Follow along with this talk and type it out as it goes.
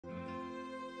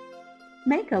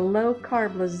Make a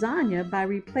low-carb lasagna by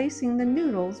replacing the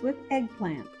noodles with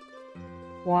eggplant.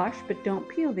 Wash but don't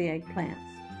peel the eggplants.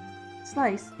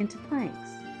 Slice into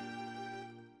planks.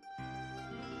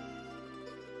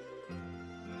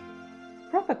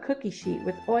 Prep a cookie sheet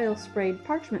with oil-sprayed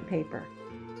parchment paper.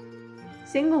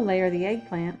 Single layer the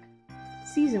eggplant,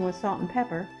 season with salt and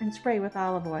pepper, and spray with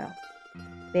olive oil.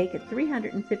 Bake at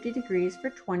 350 degrees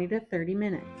for 20 to 30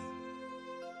 minutes.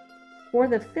 For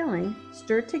the filling,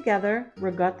 stir together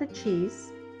ricotta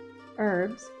cheese,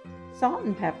 herbs, salt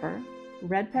and pepper,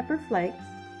 red pepper flakes,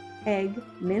 egg,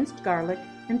 minced garlic,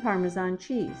 and Parmesan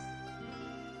cheese.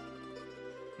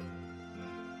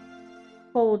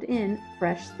 Fold in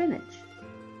fresh spinach.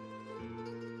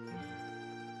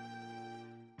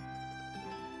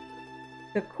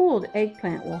 The cooled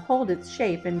eggplant will hold its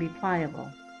shape and be pliable.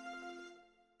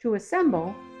 To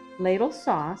assemble, ladle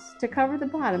sauce to cover the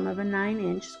bottom of a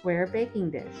 9-inch square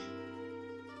baking dish.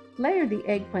 Layer the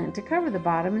eggplant to cover the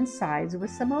bottom and sides with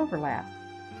some overlap.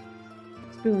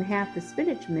 Spoon half the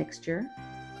spinach mixture,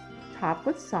 top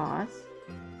with sauce,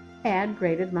 add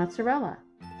grated mozzarella.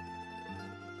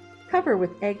 Cover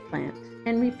with eggplant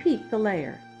and repeat the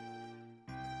layer.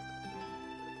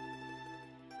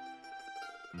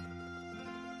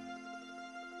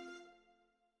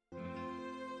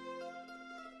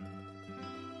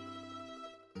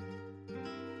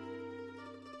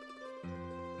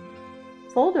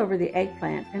 Fold over the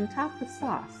eggplant and top with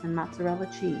sauce and mozzarella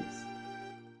cheese.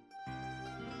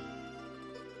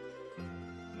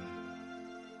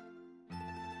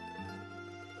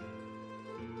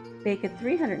 Bake at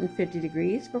 350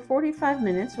 degrees for 45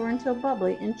 minutes or until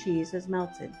bubbly and cheese has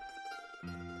melted.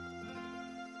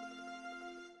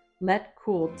 Let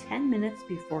cool 10 minutes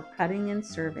before cutting and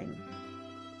serving.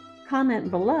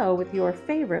 Comment below with your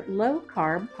favorite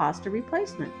low-carb pasta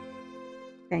replacement.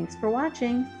 Thanks for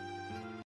watching.